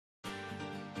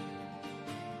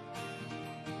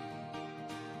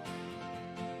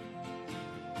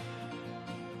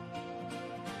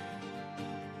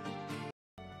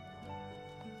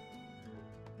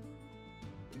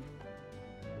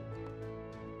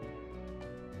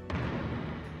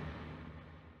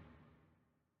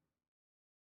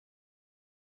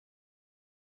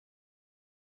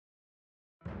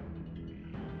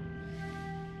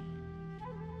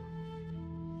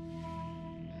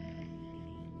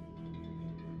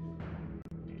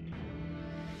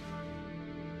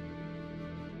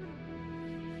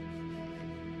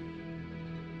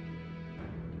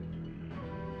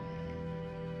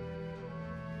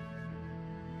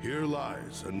Here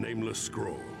lies a nameless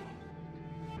scroll.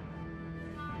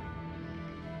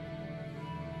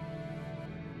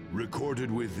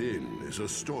 Recorded within is a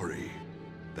story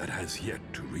that has yet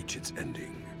to reach its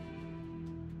ending.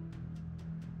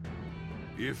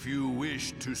 If you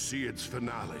wish to see its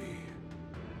finale,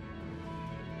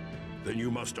 then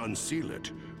you must unseal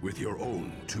it with your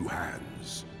own two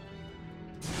hands.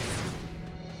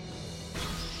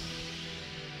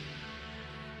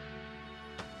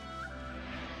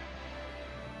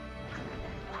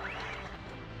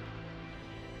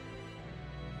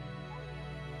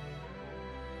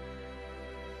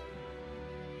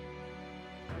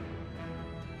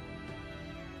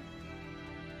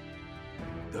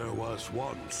 There was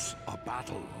once a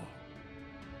battle.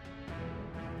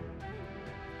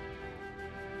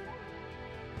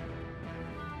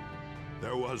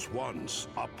 There was once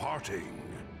a parting.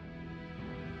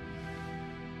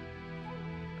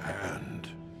 And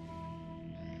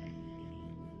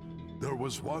there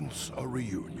was once a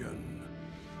reunion.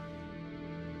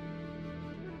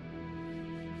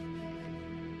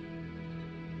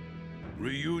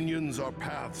 Reunions are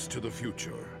paths to the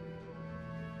future.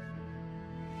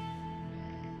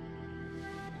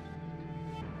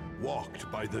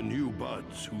 Walked by the new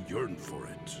buds who yearn for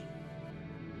it.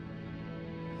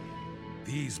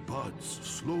 These buds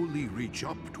slowly reach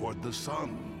up toward the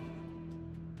sun.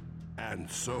 And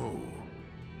so,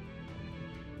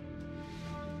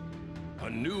 a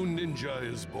new ninja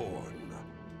is born.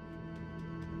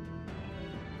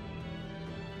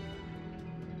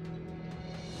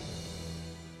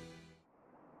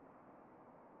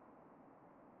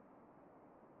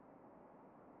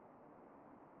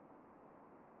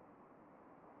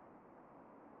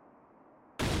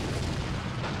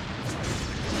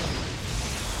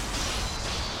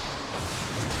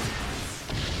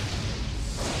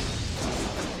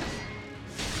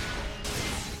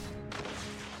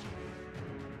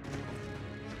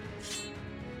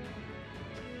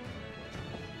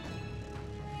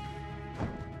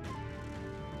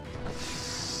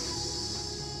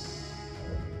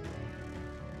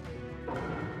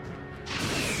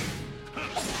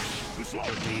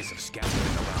 Your days of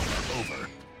scattering around are over.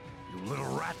 You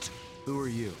little rat. Who are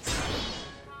you?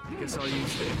 Guess I'll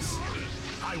use this.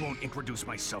 I won't introduce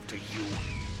myself to you.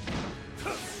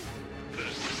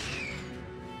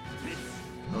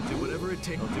 I'll do whatever it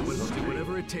takes. I'll do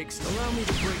whatever it takes. Allow me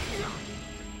to break you.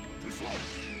 Too slow.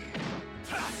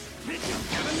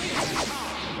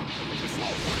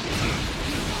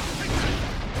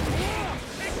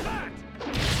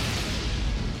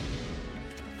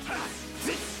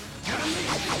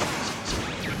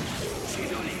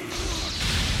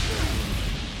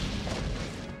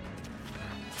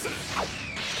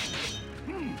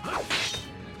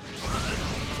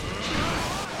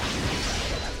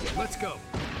 Let's go.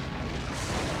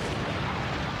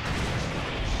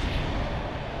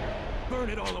 Burn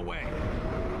it all away.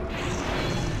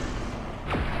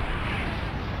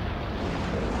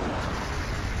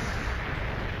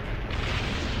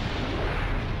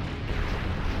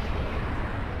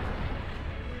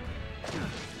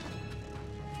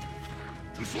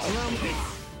 Allow me.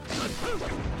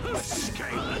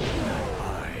 Escape that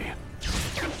eye.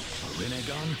 A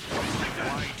Rinnegan?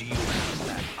 Why do you have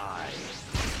that eye?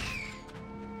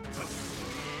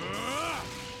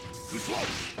 Too slow!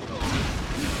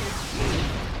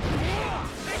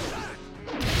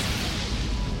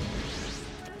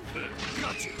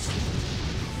 Got you!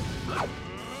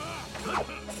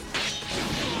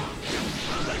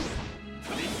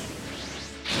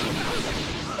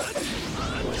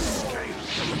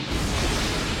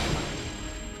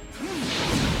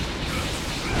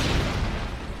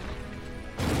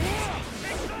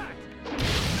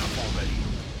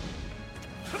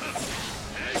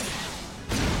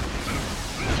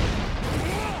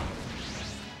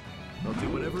 I'll do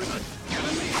whatever it takes.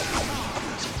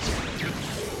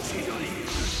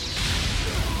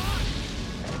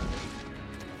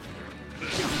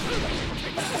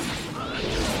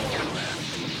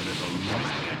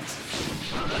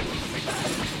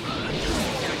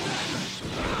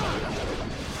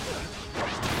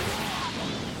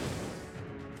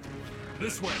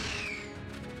 This way!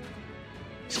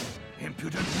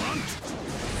 Impudent runt!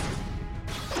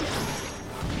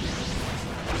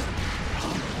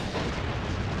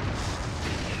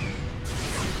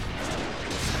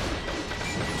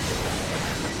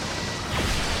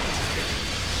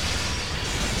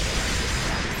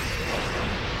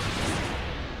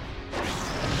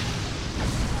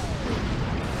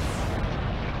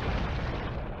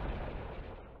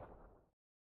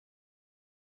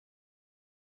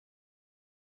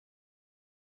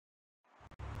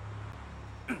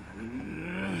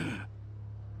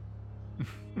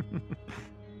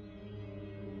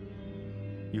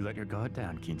 You let your guard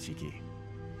down, Kinshiki.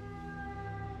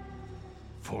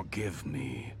 Forgive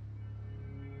me.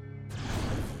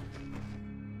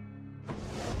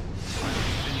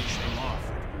 Finish him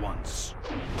off at once.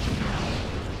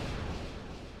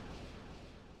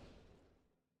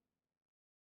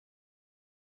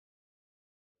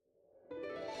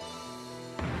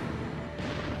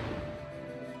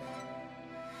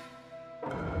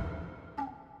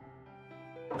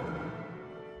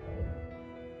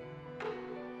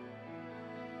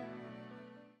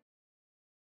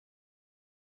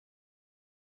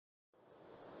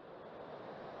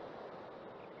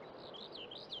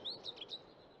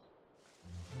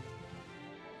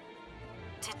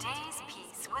 Today's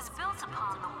peace was built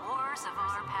upon the wars of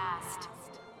our past.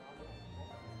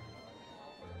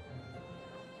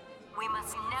 We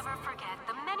must never forget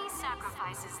the many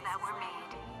sacrifices that were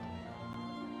made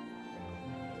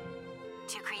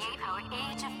to create our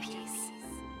age of peace.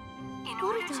 In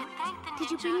order to Boruto, thank the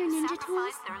did you ninja bring your who ninja sacrificed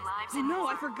tools? their lives Oh in no,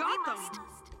 war, I forgot we them. must-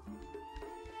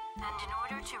 And in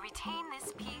order to retain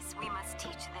this peace, we must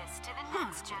teach this to the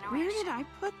next generation. Where did I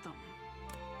put them?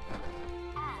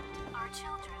 And our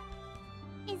children.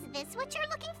 Is this what you're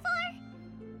looking for?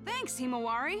 Thanks,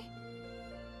 Himawari.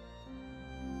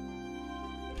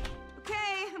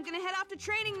 Okay, I'm gonna head off to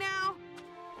training now.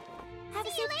 Have a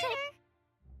safe trip.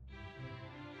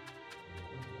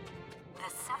 The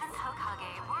 7th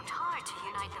Hokage worked hard to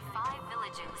unite the 5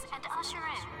 villages and usher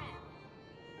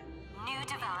in new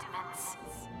developments.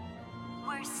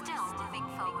 We're still moving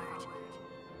forward.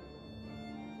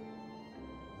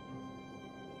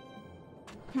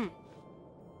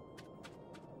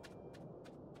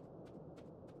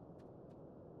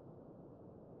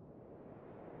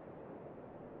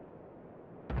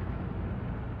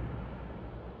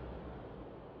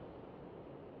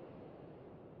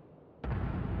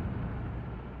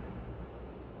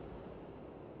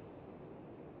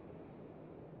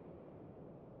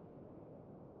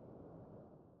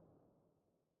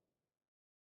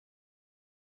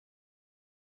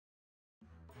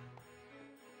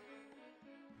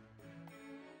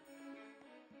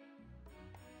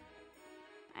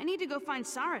 I need to go find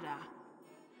Sarada.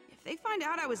 If they find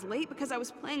out I was late because I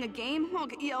was playing a game, I'll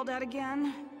get yelled at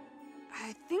again.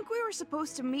 I think we were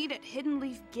supposed to meet at Hidden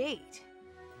Leaf Gate.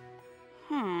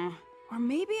 Or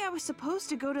maybe I was supposed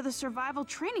to go to the survival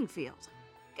training field.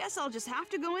 Guess I'll just have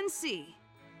to go and see.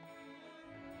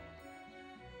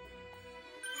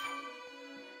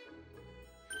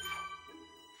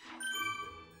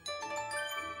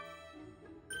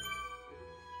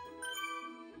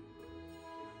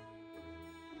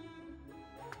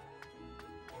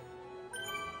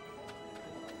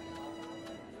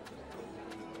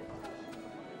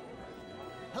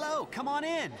 Hello, come on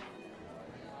in.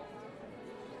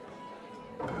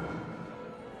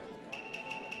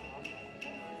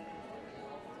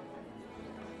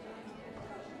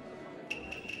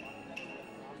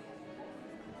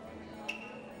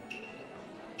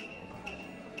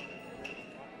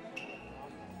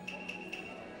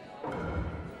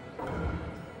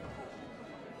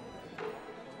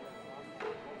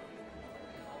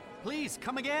 Please,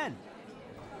 come again.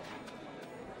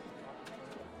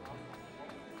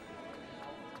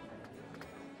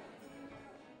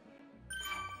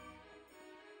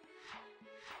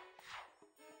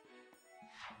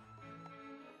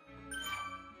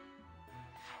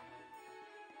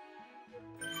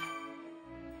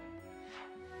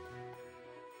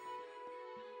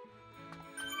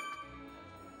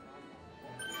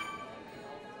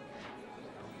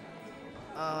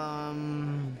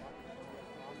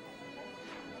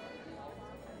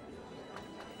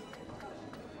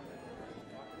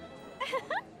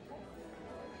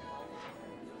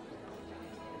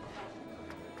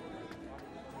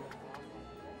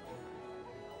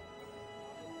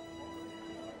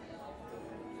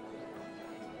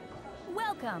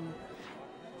 Welcome.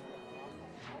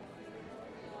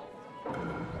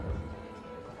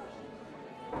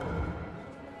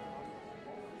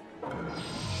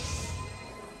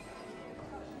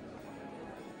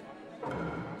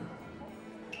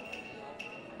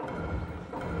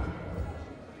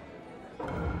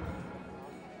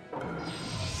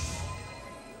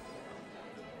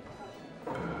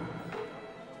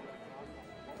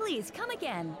 Please come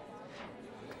again.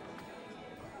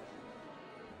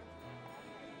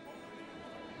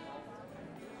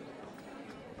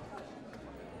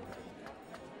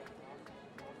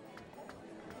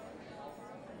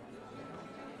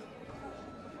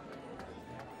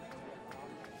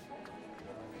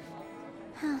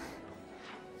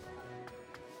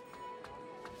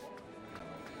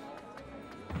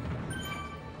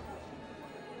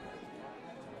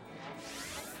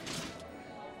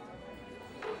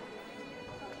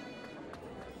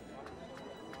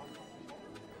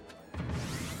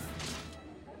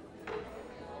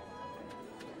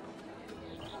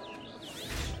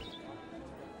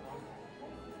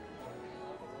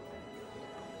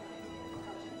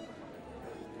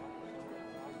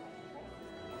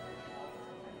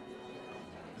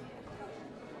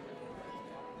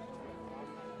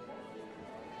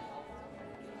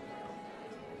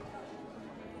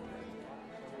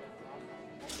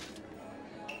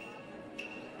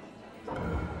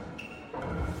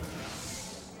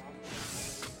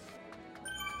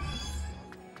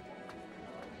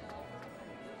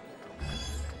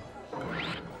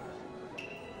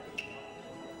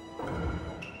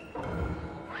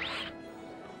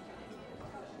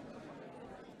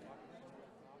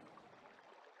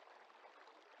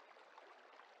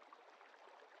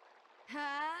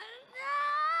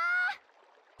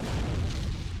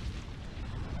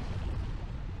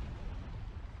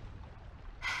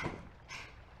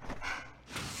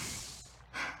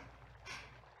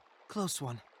 Close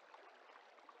one.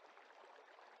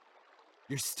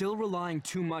 You're still relying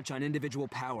too much on individual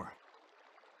power.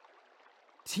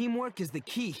 Teamwork is the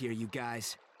key here, you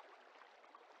guys.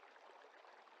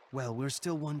 Well, we're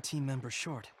still one team member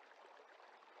short.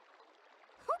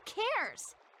 Who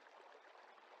cares?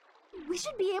 We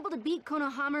should be able to beat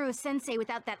Konohamaru-sensei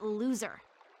without that loser.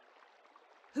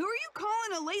 Who are you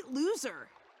calling a late loser?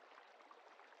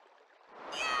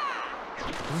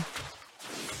 Huh?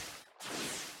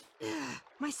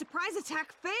 My surprise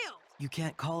attack failed! You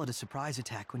can't call it a surprise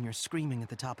attack when you're screaming at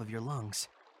the top of your lungs.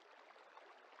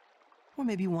 Or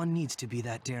maybe one needs to be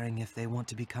that daring if they want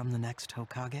to become the next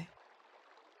Hokage?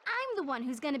 I'm the one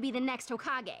who's gonna be the next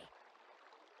Hokage.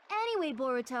 Anyway,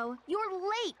 Boruto, you're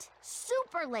late!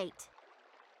 Super late!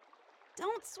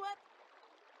 Don't sweat.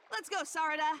 Let's go,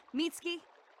 Sarada, Mitsuki.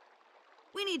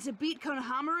 We need to beat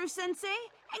Konohamaru-sensei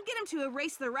and get him to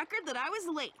erase the record that I was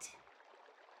late.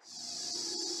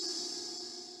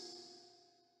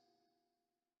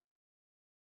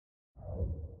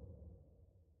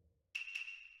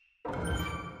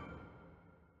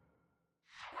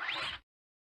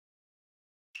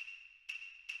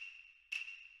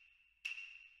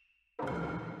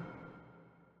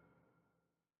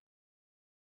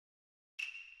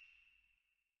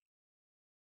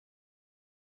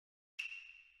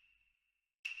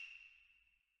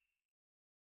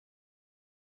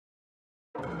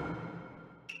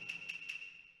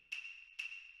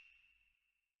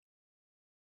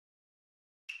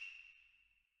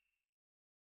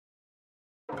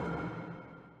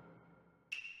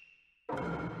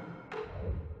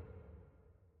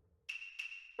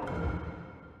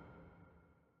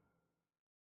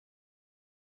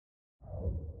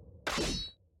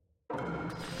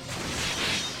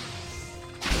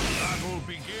 Battle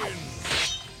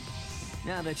begins!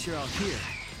 Now that you're all here,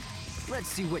 let's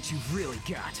see what you've really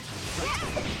got.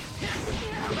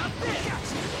 How about this?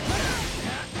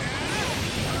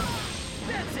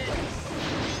 That's it!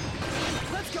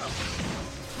 Let's go!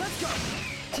 Let's go!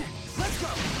 Let's go!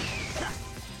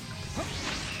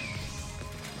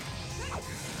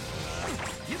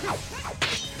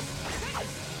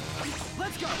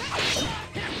 Let's go!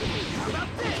 How about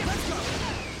this? Let's go!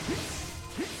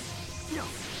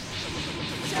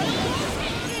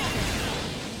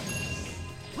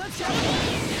 Let's go!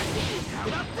 How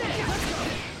about this? Let's go!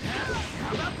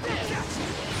 How about this?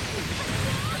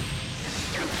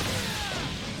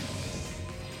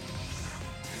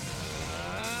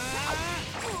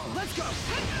 Let's go!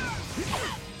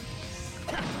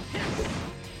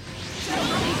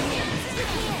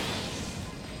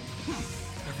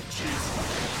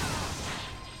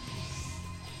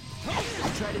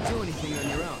 Try to do anything on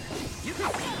your own.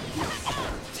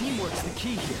 Teamwork's the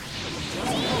key here.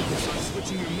 Just focus on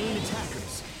switching your main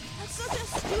attackers. That's such a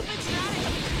stupid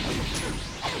strategy.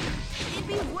 It'd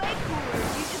be way cooler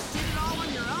if you just did it all on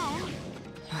your own.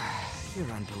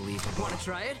 You're unbelievable. Wanna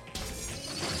try it?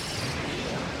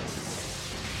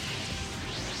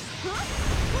 Huh?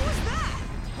 What was that?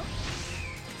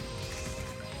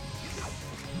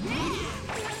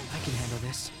 I can handle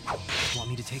this. Want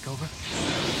me to take over?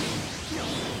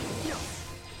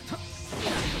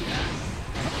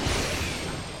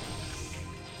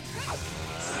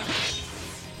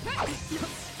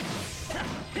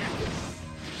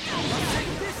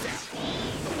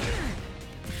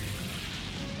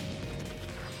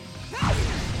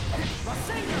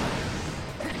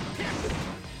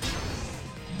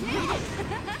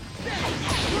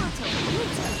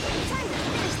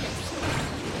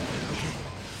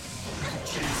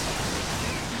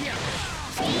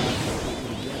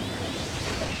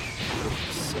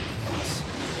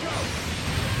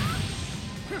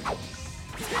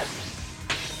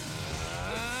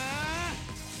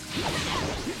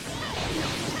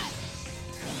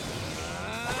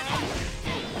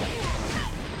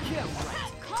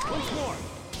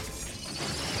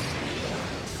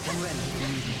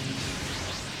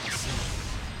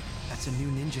 That's a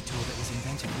new ninja tool that was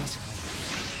invented recently.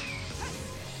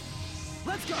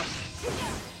 Let's go!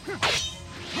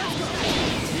 Let's go!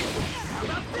 How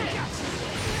about this?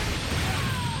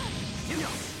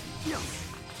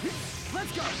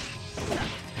 Let's go!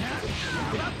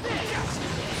 How about this?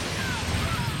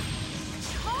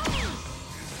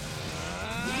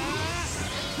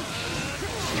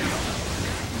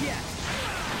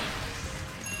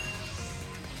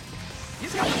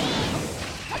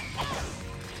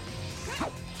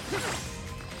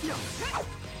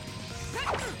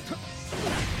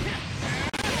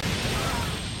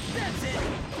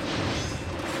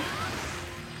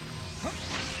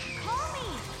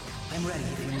 I'm ready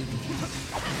if you need me.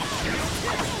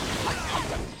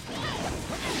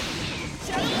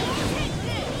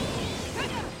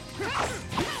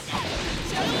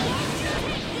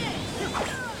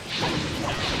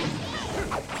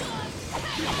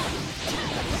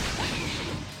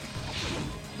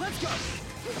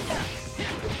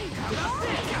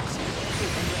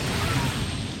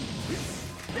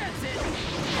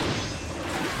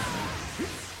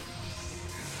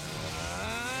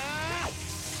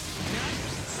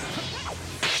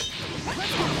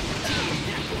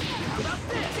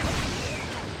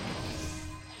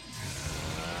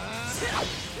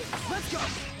 Let's go!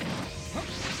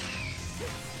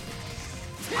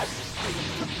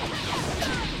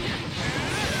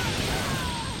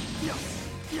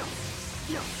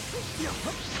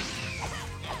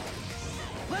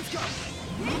 Let's go!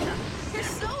 You're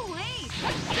so late!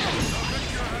 The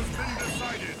victor has been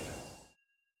decided.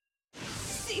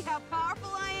 See how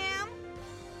powerful I am?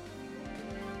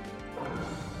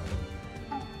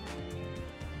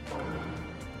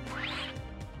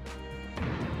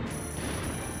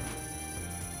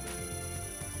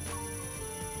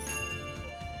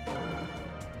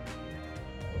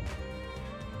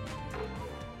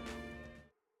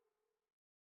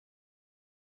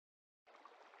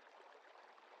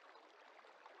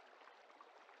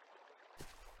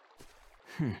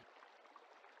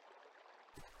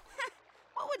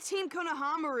 What would Team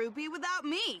Konohamaru be without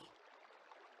me?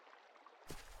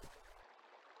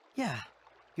 Yeah,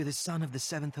 you're the son of the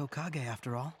 7th Hokage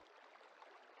after all.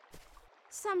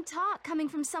 Some talk coming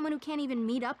from someone who can't even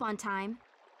meet up on time.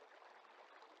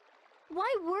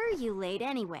 Why were you late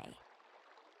anyway?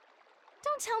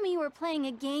 Don't tell me you were playing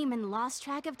a game and lost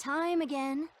track of time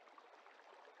again.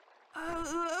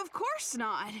 Of course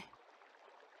not.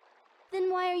 Then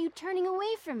why are you turning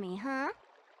away from me, huh?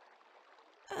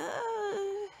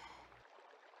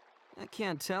 I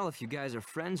can't tell if you guys are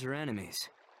friends or enemies.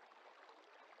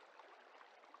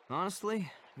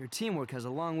 Honestly, your teamwork has a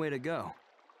long way to go.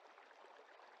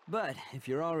 But if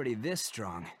you're already this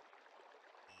strong...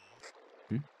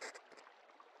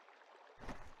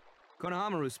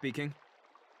 Konohamaru speaking.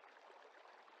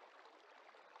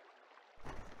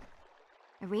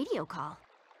 A radio call.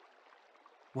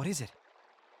 What is it?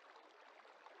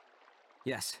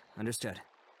 Yes, understood.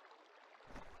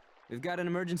 We've got an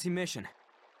emergency mission.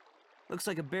 Looks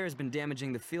like a bear's been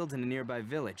damaging the fields in a nearby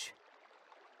village.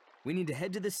 We need to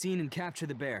head to the scene and capture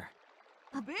the bear.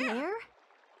 A bear?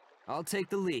 I'll take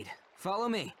the lead. Follow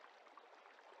me.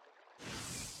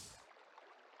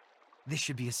 This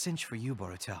should be a cinch for you,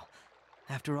 Boruto.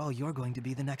 After all, you're going to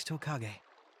be the next Hokage.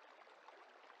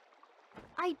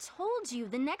 I told you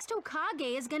the next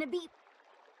Hokage is gonna be...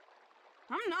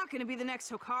 I'm not gonna be the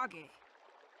next Hokage.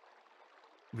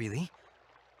 Really?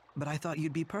 But I thought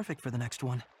you'd be perfect for the next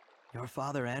one. Your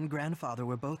father and grandfather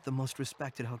were both the most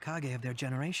respected Hokage of their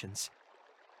generations.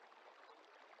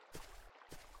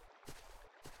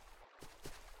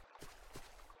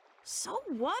 So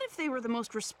what if they were the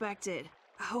most respected?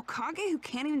 A Hokage who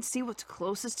can't even see what's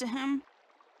closest to him?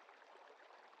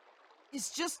 It's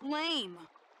just lame.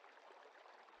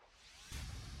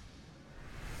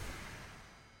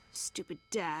 Stupid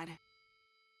dad.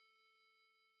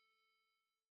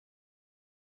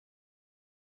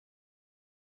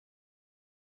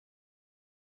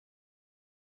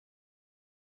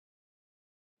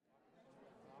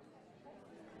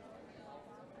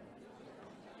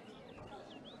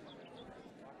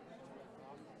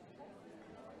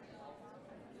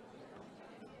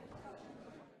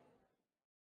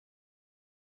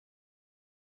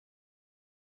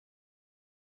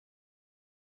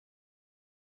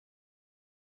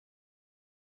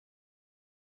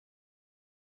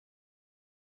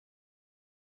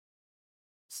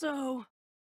 So,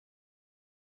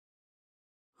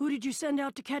 who did you send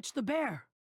out to catch the bear?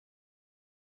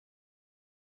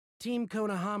 Team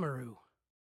Konohamaru.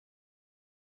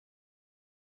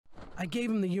 I gave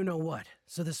him the you-know-what,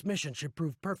 so this mission should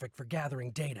prove perfect for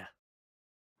gathering data.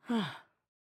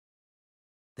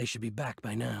 They should be back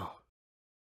by now.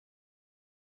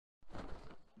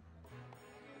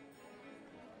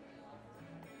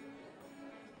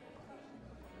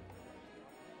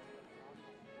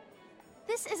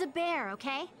 This is a bear,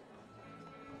 okay?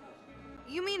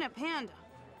 You mean a panda?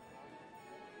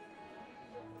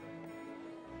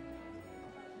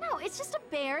 No, it's just a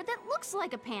bear that looks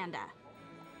like a panda.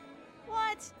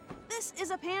 What? This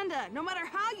is a panda, no matter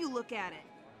how you look at it.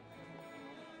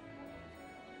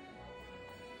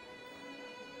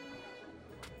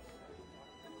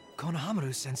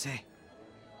 Konohamaru-sensei.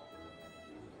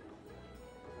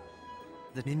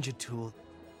 The ninja tool.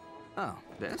 Oh,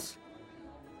 this?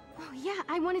 Oh yeah,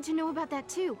 I wanted to know about that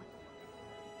too.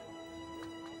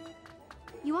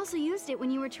 You also used it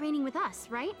when you were training with us,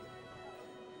 right?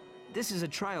 This is a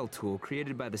trial tool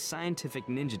created by the Scientific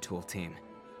Ninja Tool team.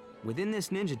 Within this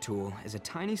ninja tool is a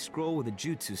tiny scroll with a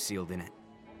jutsu sealed in it.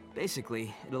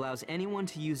 Basically, it allows anyone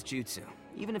to use jutsu,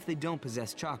 even if they don't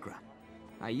possess chakra.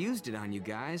 I used it on you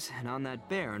guys and on that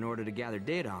bear in order to gather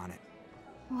data on it.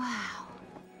 Wow.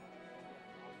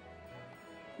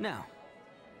 Now,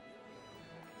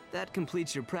 that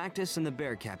completes your practice in the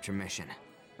bear capture mission.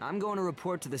 I'm going to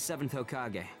report to the 7th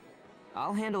Hokage.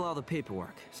 I'll handle all the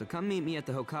paperwork, so come meet me at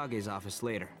the Hokage's office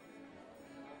later.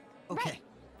 Okay. Right.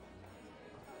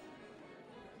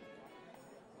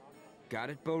 Got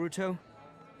it, Boruto?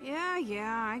 Yeah,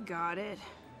 I got it.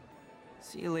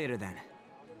 See you later then.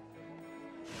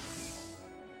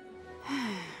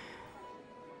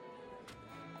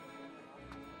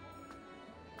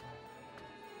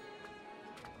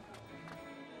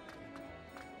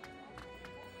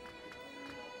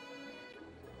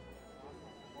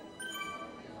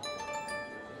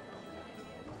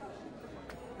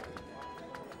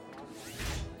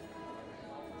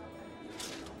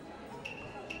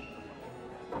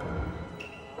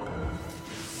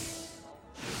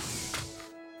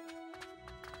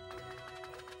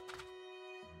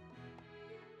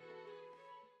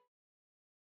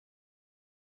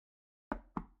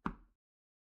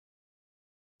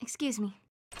 Excuse me.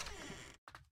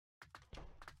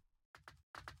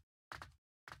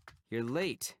 You're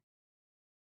late.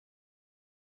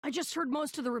 I just heard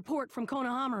most of the report from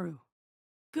Konohamaru.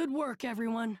 Good work,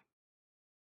 everyone.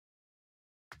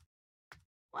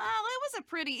 Well, it was a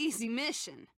pretty easy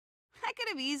mission. I could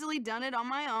have easily done it on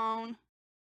my own.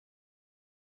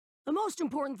 The most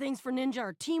important things for ninja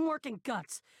are teamwork and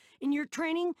guts. In your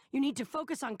training, you need to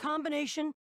focus on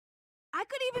combination. I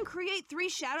could even create 3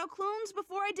 shadow clones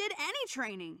before I did any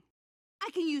training. I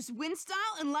can use wind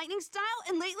style and lightning style,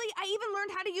 and lately I even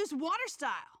learned how to use water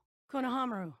style.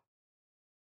 Konohamaru,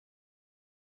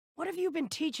 what have you been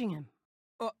teaching him?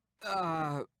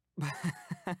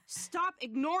 Stop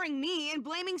ignoring me and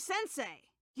blaming Sensei.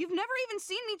 You've never even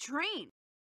seen me train.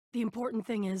 The important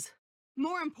thing is...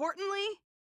 More importantly,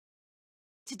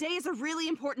 today is a really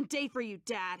important day for you,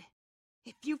 Dad.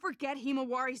 If you forget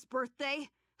Himawari's birthday,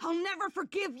 I'll never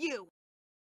forgive you!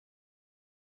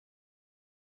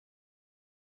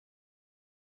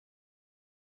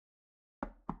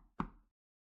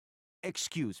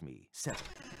 Excuse me, Seven.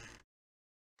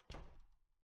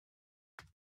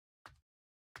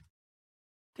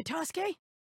 Katasuke?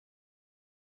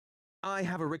 I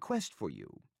have a request for you.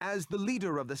 As the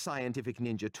leader of the Scientific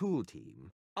Ninja Tool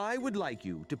Team, I would like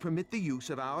you to permit the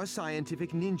use of our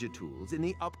scientific ninja tools in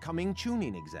the upcoming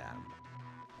tuning exam.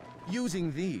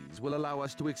 Using these will allow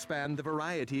us to expand the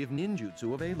variety of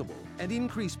ninjutsu available and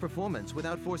increase performance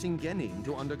without forcing genin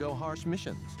to undergo harsh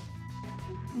missions.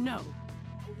 No.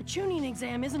 The tuning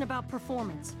exam isn't about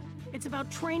performance. It's about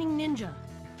training ninja.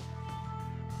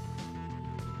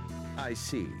 I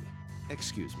see.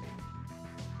 Excuse me.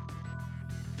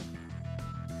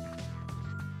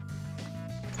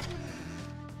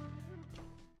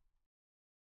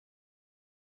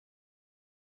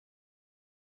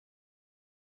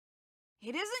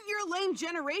 It isn't your lame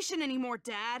generation anymore,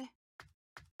 Dad.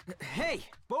 Hey,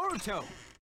 Boruto!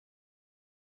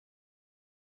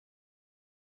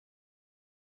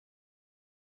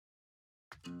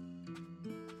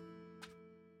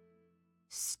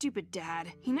 Stupid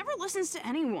Dad. He never listens to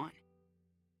anyone.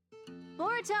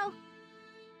 Boruto!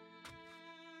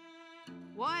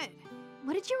 What?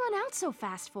 What did you run out so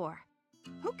fast for?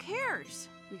 Who cares?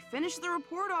 We finished the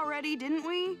report already, didn't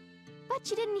we? But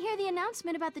you didn't hear the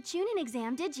announcement about the tuning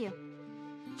exam, did you?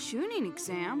 Tuning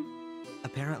exam?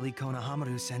 Apparently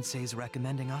Konohamaru-sensei's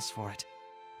recommending us for it.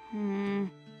 No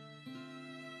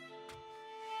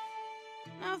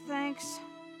thanks.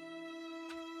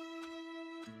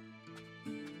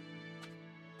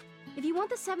 If you want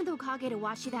the 7th Hokage to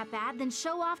watch you that bad, then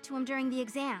show off to him during the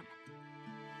exam.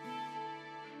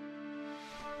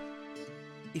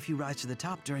 If you rise to the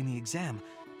top during the exam,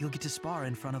 you'll get to spar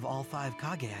in front of all 5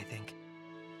 Kage, I think.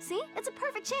 See? It's a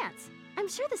perfect chance. I'm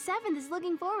sure the 7th is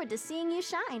looking forward to seeing you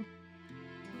shine.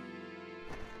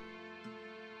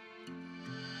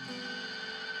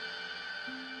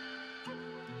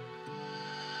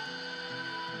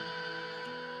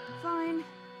 Fine.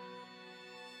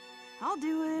 I'll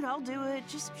do it.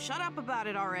 Just shut up about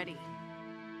it already.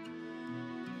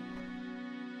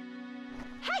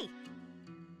 Hey!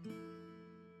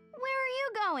 Where are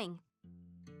you going?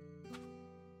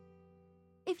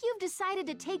 If you've decided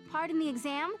to take part in the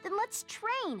exam, then let's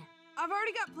train. I've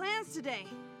already got plans today.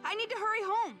 I need to hurry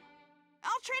home.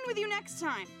 I'll train with you next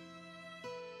time.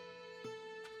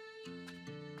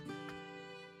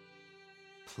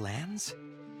 Plans?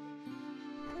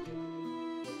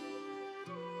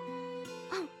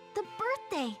 Oh, the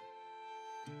birthday!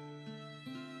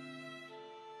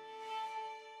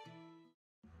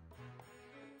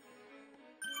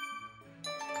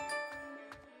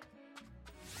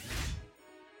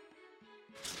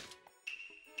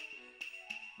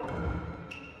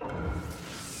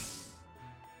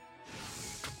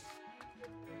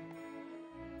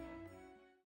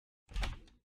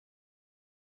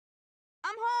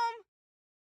 I'm home!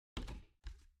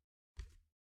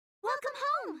 Welcome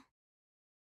home!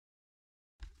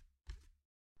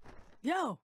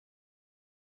 Yo!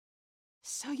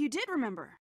 So you did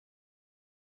remember.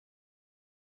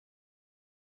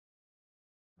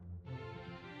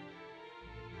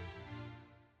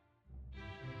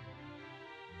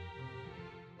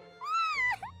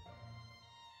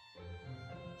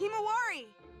 Himawari!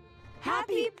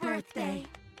 Happy birthday!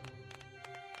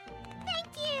 Thank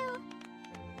you!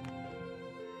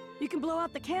 You can blow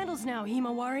out the candles now,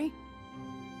 Himawari.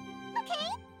 Okay.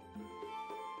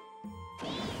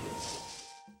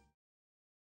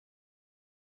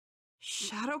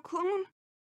 Shadow clone?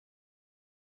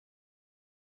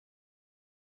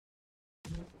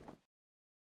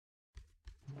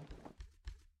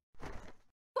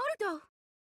 Boruto!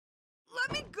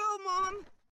 Let me go, Mom!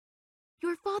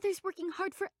 Your father's working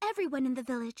hard for everyone in the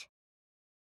village.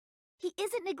 He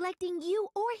isn't neglecting you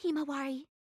or Himawari.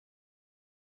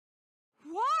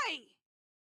 Why?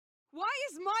 Why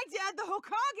is my dad the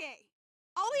Hokage?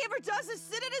 All he ever does is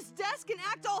sit at his desk and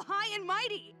act all high and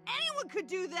mighty. Anyone could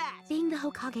do that! Being the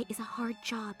Hokage is a hard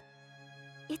job.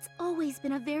 It's always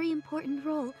been a very important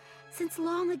role since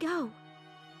long ago.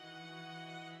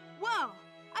 Well,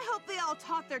 I hope they all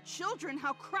taught their children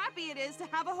how crappy it is to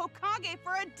have a Hokage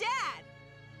for a dad!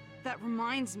 That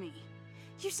reminds me.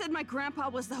 You said my grandpa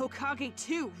was the Hokage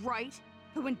too, right?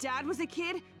 But when Dad was a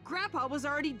kid, Grandpa was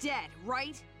already dead,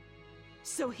 right?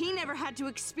 So he never had to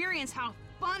experience how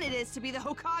fun it is to be the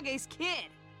Hokage's kid!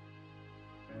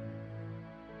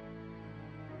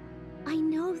 I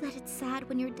know that it's sad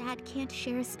when your dad can't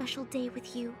share a special day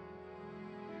with you.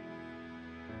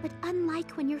 But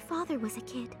unlike when your father was a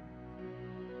kid,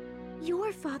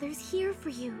 your father's here for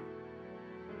you.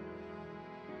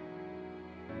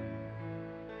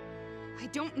 I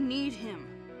don't need him.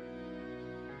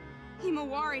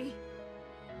 Himawari.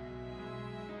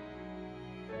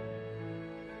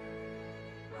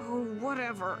 Oh,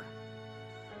 whatever.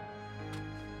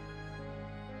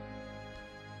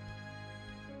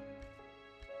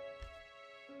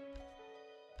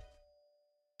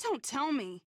 Don't tell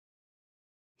me.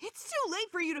 It's too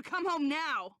late for you to come home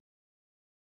now.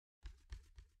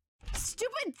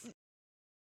 Stupid...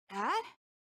 Dad?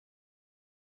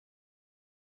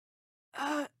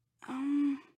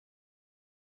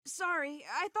 Sorry,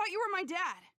 I thought you were my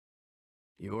dad.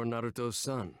 You're Naruto's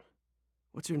son.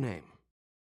 What's your name?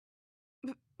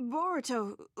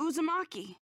 Boruto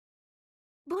Uzumaki.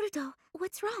 Boruto,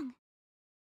 what's wrong?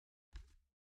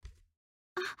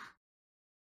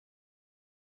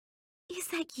 Is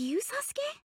that you,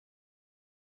 Sasuke?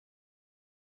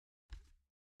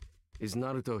 Is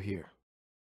Naruto here?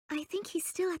 I think he's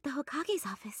still at the Hokage's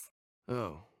office.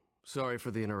 Oh, sorry for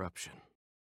the interruption.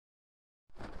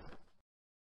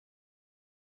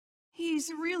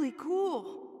 He's really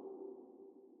cool.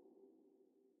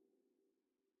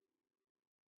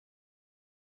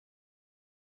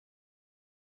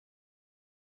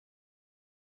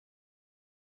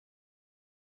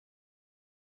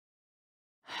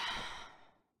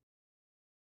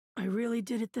 I really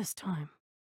did it this time.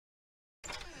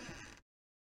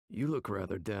 You look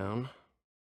rather down.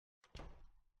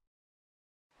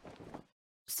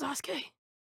 Sasuke?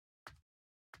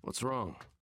 What's wrong?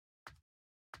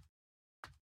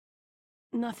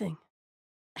 Nothing.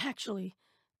 Actually,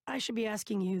 I should be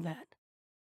asking you that.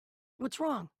 What's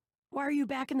wrong? Why are you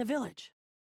back in the village?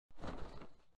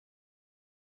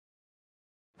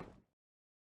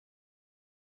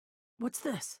 What's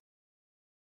this?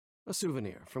 A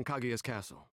souvenir from Kaguya's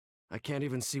castle. I can't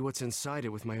even see what's inside it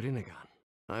with my Rinnegan.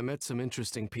 I met some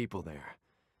interesting people there.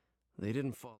 They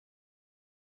didn't fall.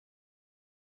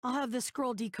 I'll have this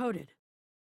scroll decoded.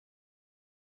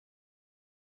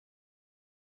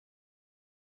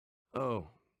 Oh,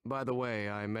 by the way,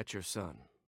 I met your son.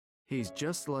 He's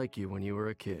just like you when you were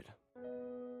a kid.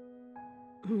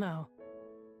 No.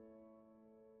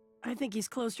 I think he's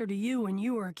closer to you when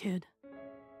you were a kid.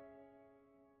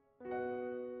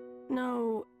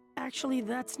 No, actually,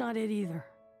 that's not it either.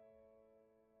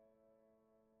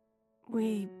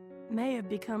 We may have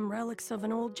become relics of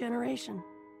an old generation.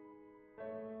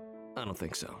 I don't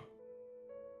think so.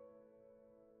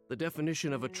 The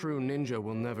definition of a true ninja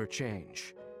will never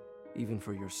change, even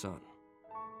for your son.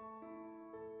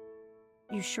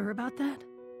 You sure about that?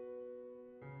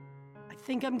 I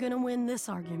think I'm gonna win this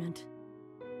argument.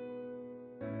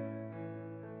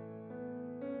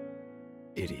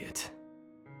 Idiot.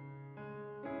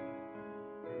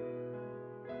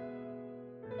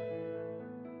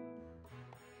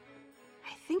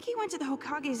 I think he went to the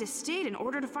Hokage's estate in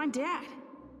order to find Dad.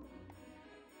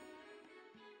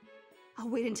 I'll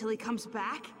wait until he comes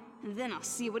back, and then I'll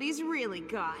see what he's really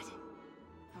got.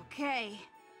 Okay.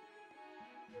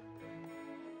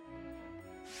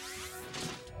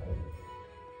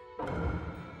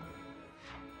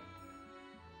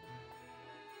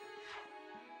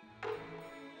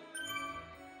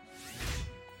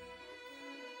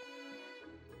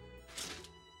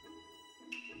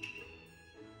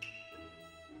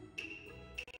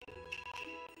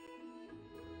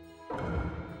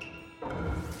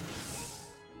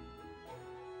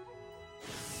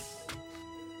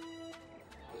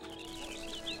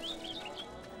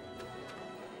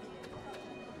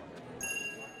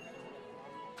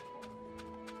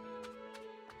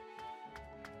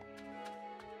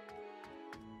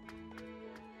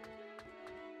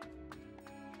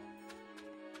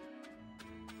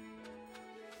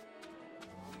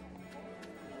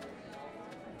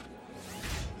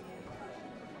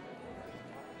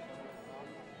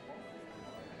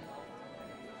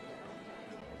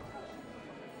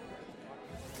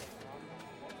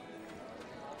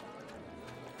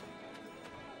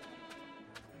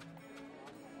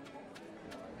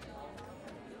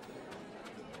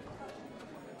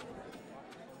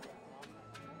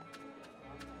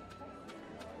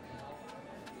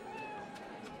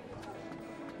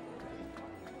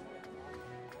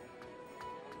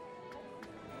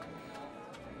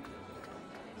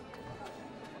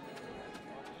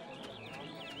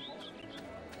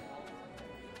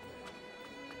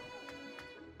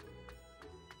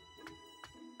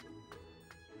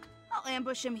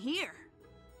 ambush him here.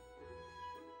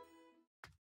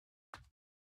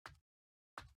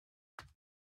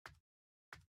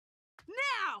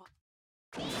 Now!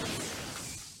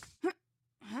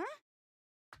 Huh?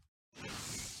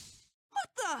 What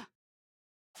the?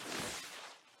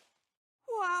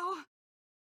 Wow.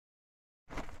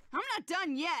 I'm not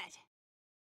done yet.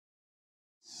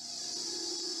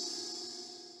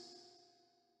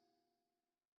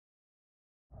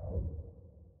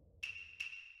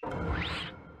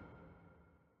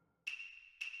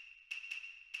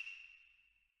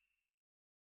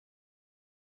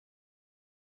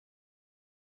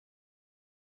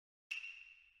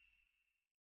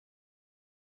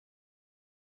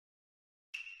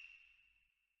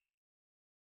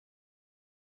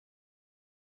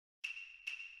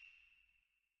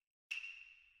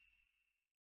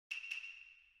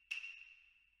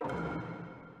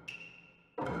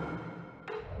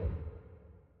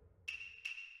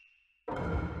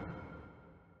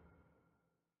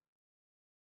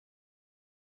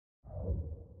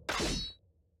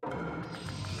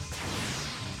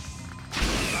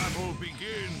 Battle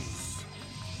begins.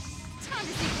 Time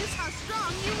to see just how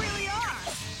strong you really are.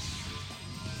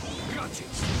 Gotcha!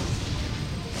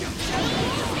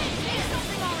 Say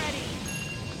something already.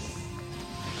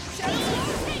 Shadow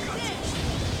Clone, take this.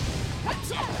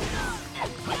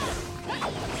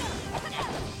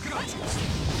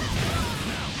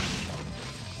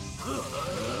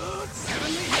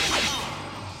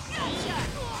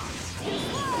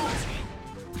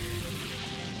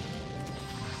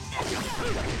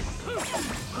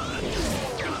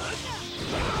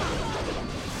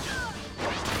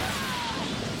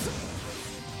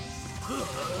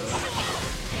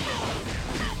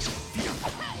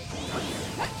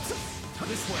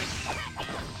 This way.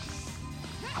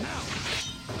 Now.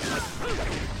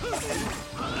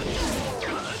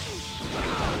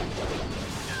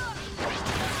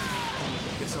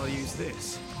 Guess I'll use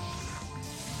this.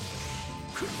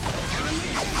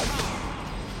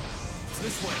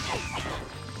 This way.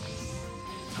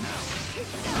 Now.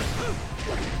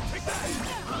 Take that.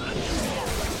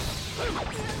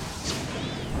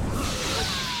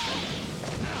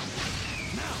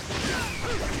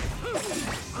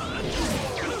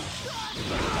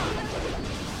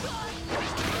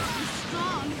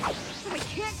 Strong, but I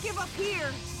can't give up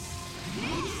here.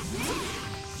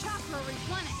 Chakra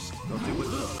replenished. I'll do it.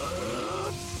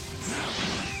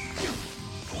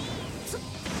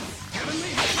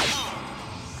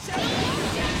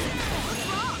 What's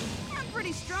wrong? I'm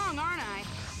pretty strong, aren't I?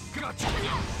 Gotcha.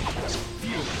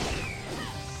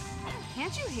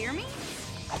 Can't you hear me?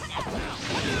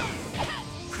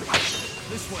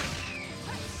 This way.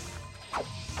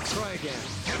 Try again.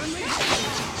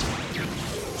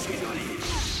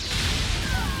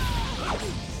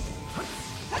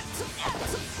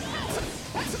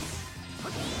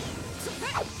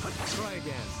 Try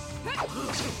again.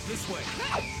 This way.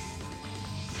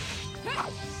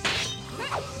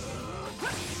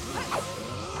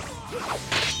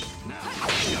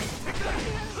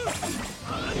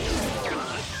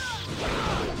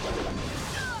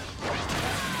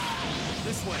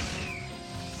 This way.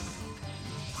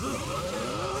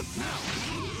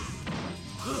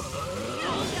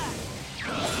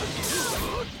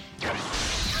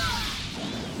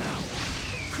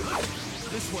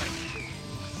 This way.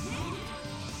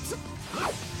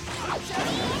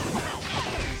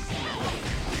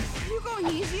 You going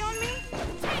easy on me?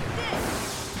 Take this!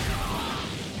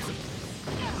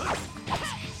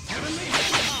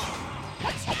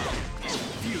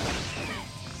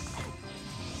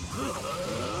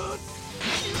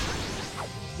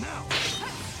 Now.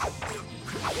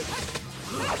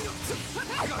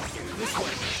 This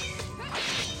way.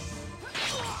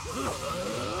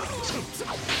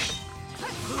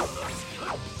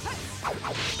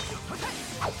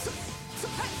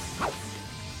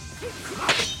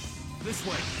 This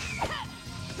way.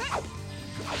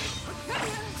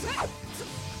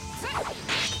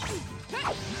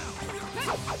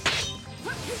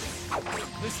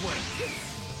 This way.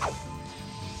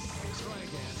 Try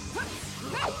again.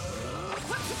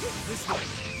 This way.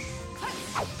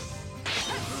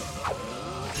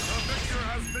 The victor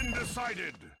has been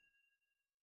decided.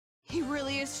 He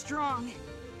really is strong.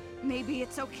 Maybe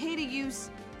it's okay to use...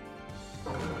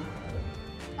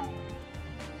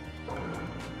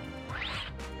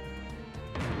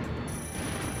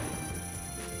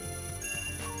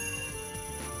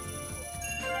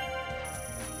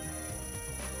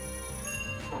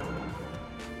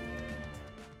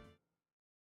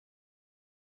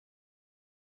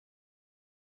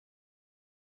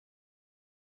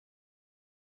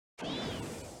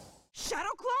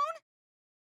 Shadow Clone?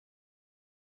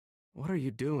 What are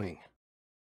you doing?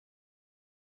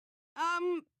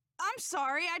 I'm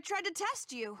sorry, I tried to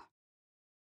test you.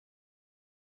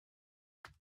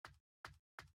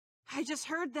 I just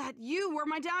heard that you were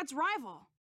my dad's rival.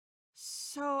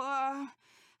 So, I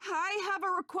have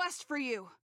a request for you.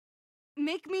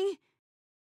 Make me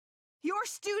your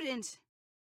student.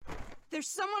 There's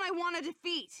someone I want to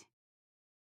defeat.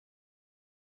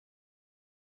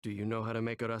 Do you know how to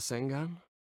make a Rasengan?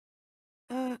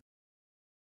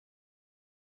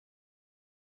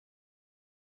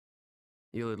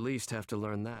 You'll at least have to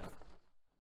learn that.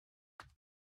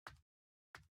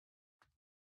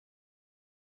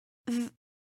 That'll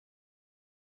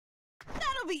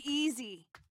be easy.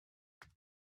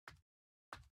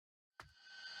 I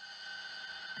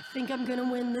think I'm gonna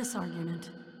win this argument.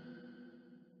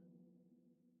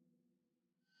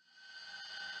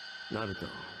 Naruto,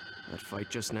 that fight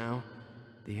just now,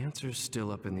 the answer's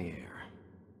still up in the air.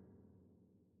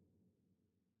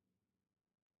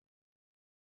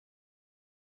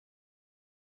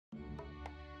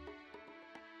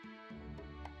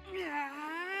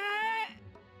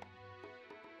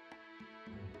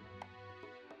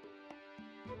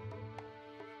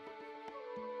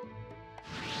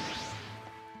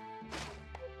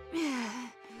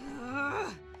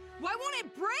 Why won't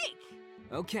it break?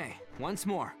 Okay, once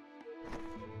more.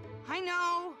 I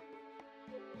know.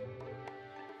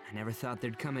 I never thought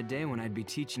there'd come a day when I'd be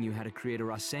teaching you how to create a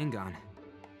Rasengan.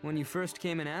 When you first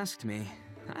came and asked me,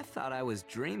 I thought I was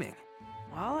dreaming.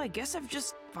 Well, I guess I've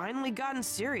just finally gotten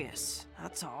serious,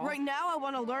 that's all. Right now, I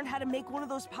want to learn how to make one of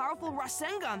those powerful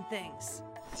Rasengan things.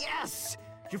 Yes!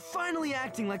 You're finally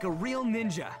acting like a real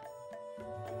ninja!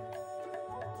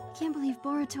 Can't believe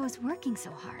Boruto is working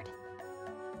so hard.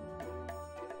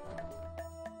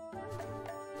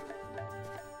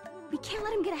 We can't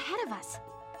let him get ahead of us.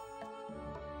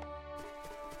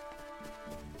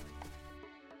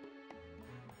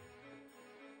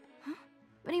 Huh?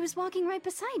 But he was walking right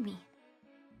beside me.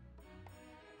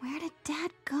 Where did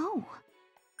Dad go?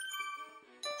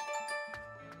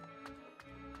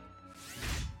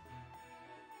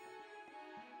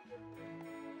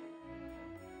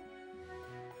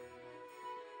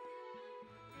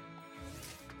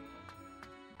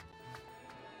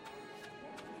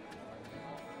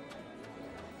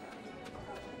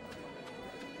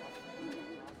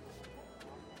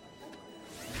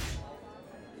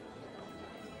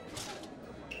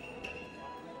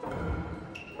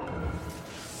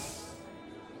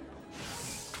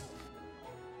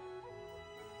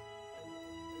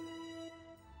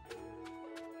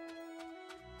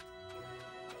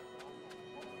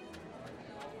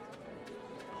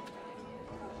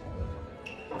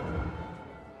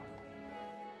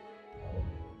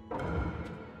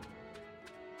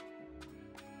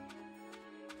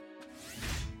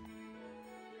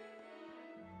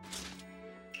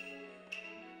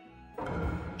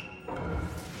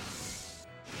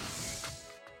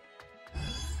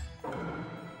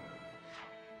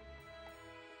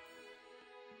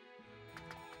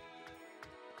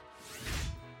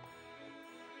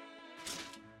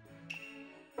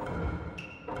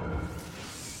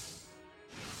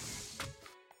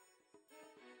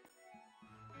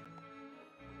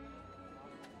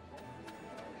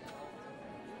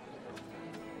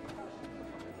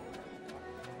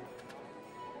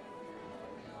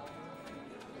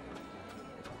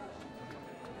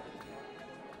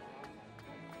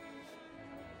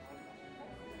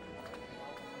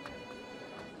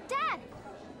 Dad!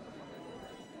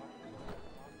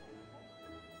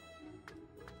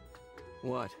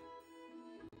 What?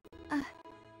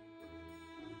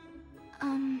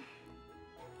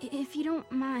 If you don't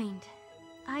mind,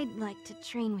 I'd like to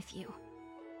train with you.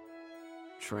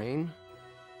 Train?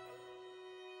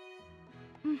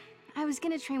 I was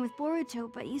gonna train with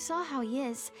Boruto, but you saw how he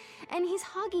is, and he's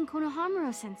hogging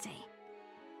Konohamaru-sensei.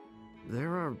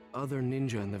 There are other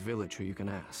ninja in the village who you can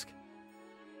ask.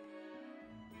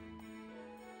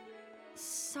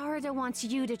 Sarada wants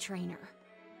you to train her.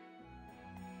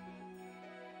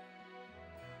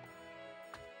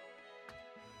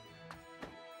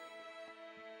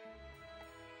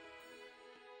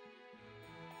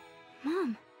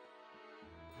 Mom.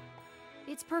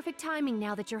 It's perfect timing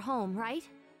now that you're home, right?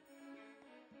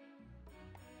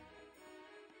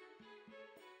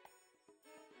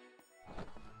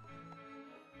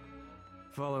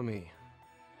 Follow me.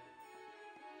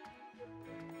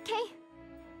 Okay.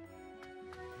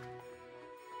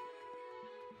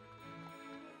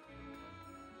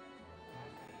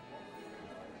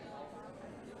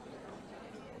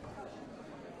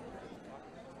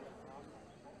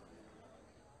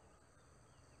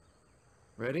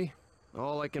 Ready?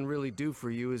 All I can really do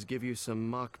for you is give you some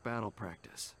mock battle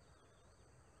practice.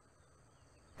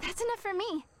 That's enough for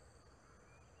me.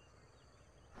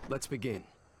 Let's begin.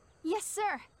 Yes,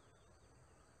 sir.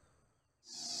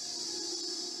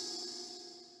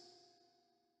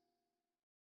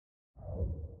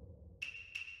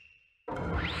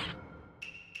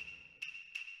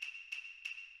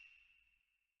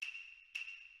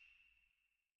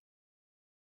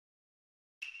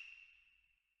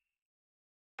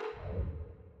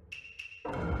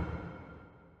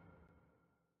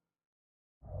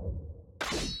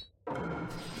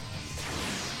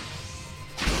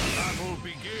 Battle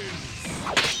begins!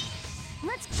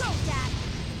 Let's go, Dad!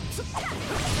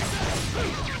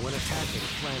 When attacking,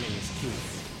 planning is key.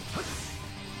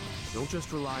 Don't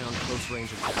just rely on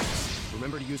close-range attacks.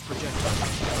 Remember to use projectiles.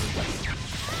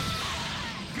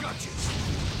 Gotcha!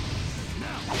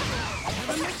 Now!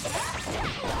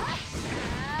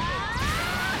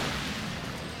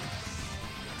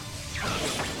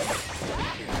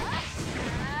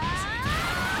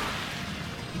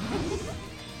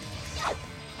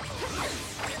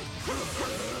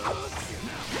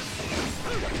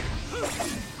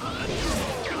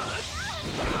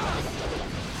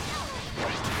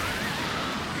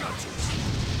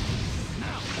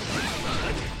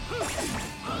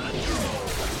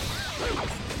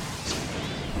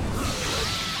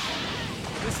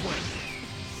 This way.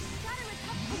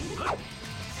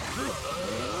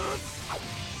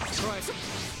 Try it.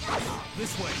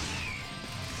 This way.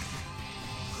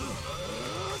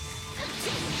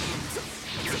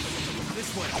 This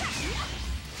way.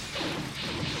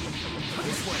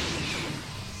 This way.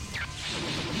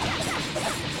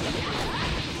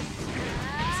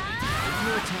 If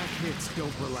your attack hits,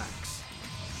 don't relax.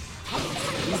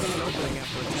 Leaving an opening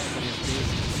after attacking is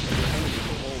dangerous, and your enemy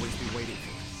will always be waiting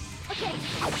for it. Okay.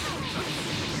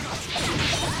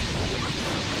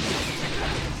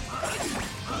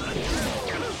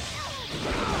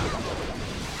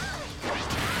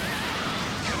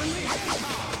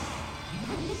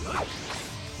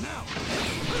 Now!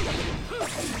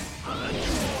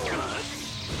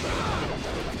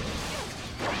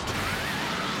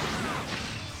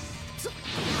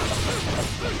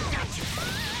 Gotcha!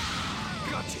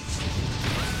 Gotcha!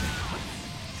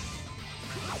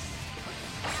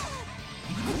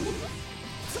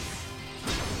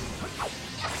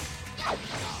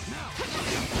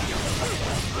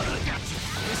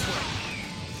 This way.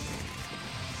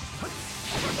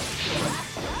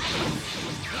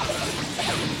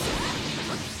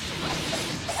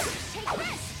 Take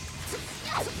this!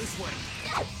 This way.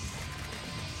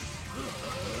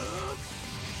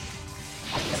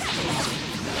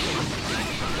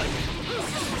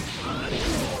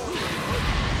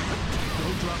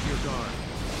 Don't drop your guard.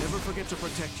 Never forget to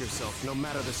protect yourself, no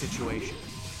matter the situation.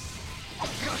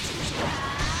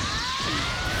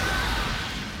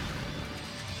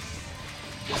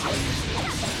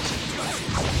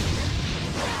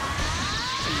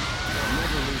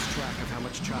 Never lose track of how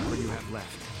much chakra you have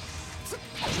left.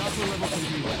 Chakra level can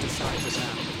be what decides a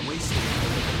battle. Wasting it will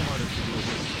make it harder for you to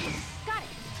win. Got it!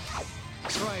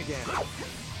 Try again.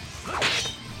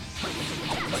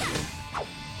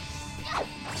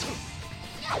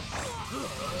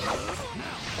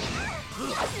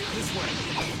 This way.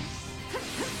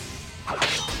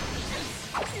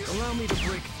 Allow me to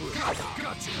break through.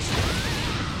 Gotcha!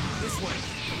 This way.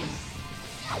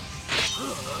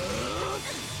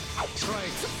 Try it.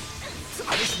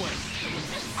 This way.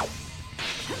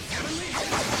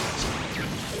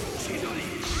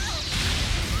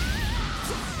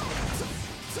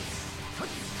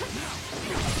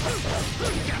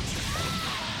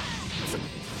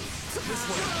 This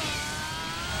way.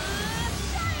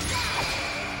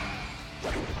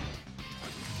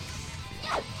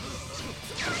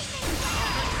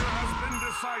 Has been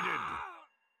decided!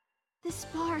 This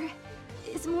bar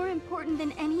is more important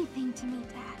than anything to me,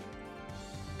 Dad.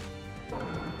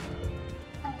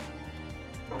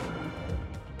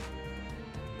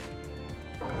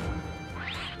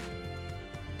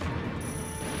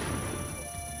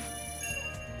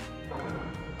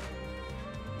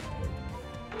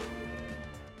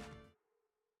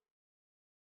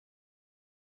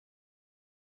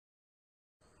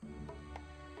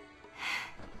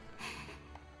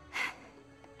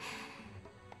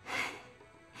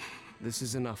 This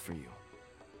is enough for you.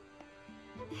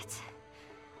 It's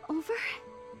over?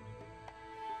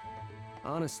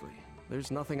 Honestly, there's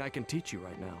nothing I can teach you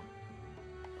right now.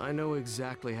 I know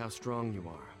exactly how strong you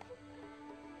are.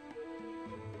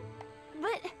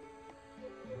 But...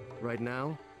 Right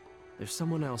now, there's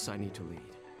someone else I need to lead.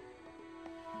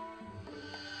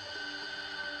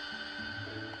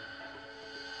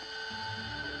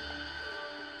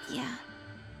 Yeah.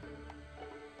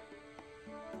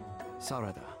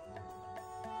 Sarada.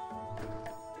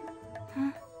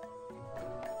 Huh?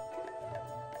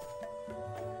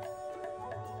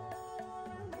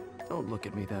 Don't look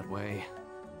at me that way.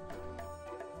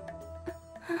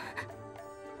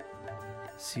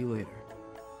 See you later.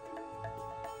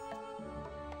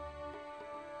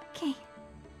 Okay.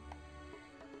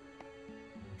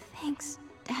 Thanks,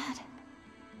 Dad.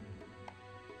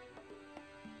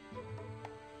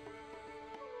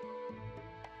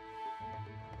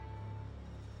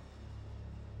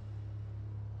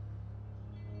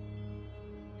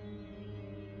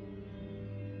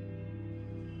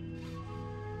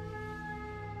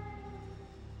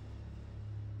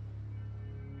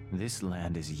 This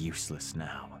land is useless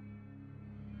now.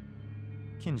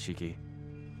 Kinshiki.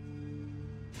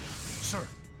 Sir.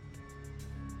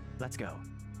 Let's go.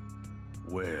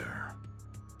 Where?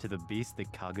 To the beast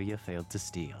that Kaguya failed to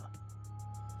steal.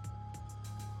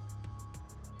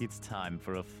 It's time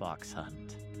for a fox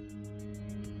hunt.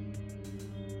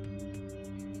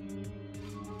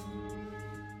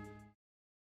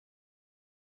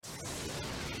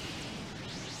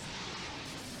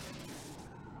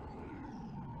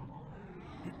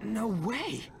 No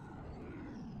way!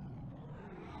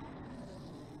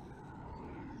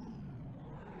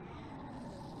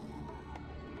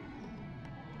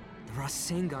 The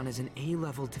Rasengan is an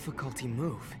A-level difficulty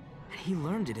move, and he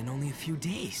learned it in only a few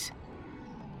days.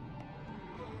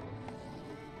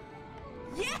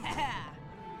 Yeah!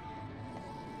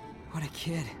 What a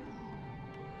kid.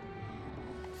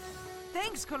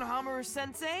 Thanks,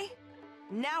 Konohamaru-sensei.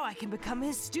 Now I can become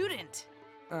his student.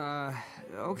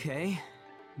 Okay.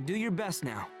 Do your best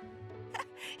now.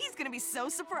 He's gonna be so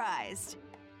surprised.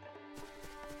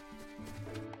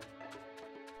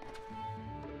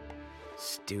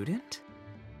 Student?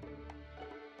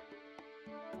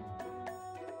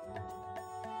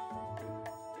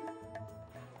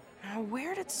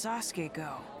 Where did Sasuke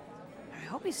go? I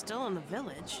hope he's still in the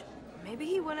village. Maybe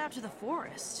he went out to the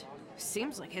forest.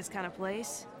 Seems like his kind of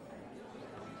place.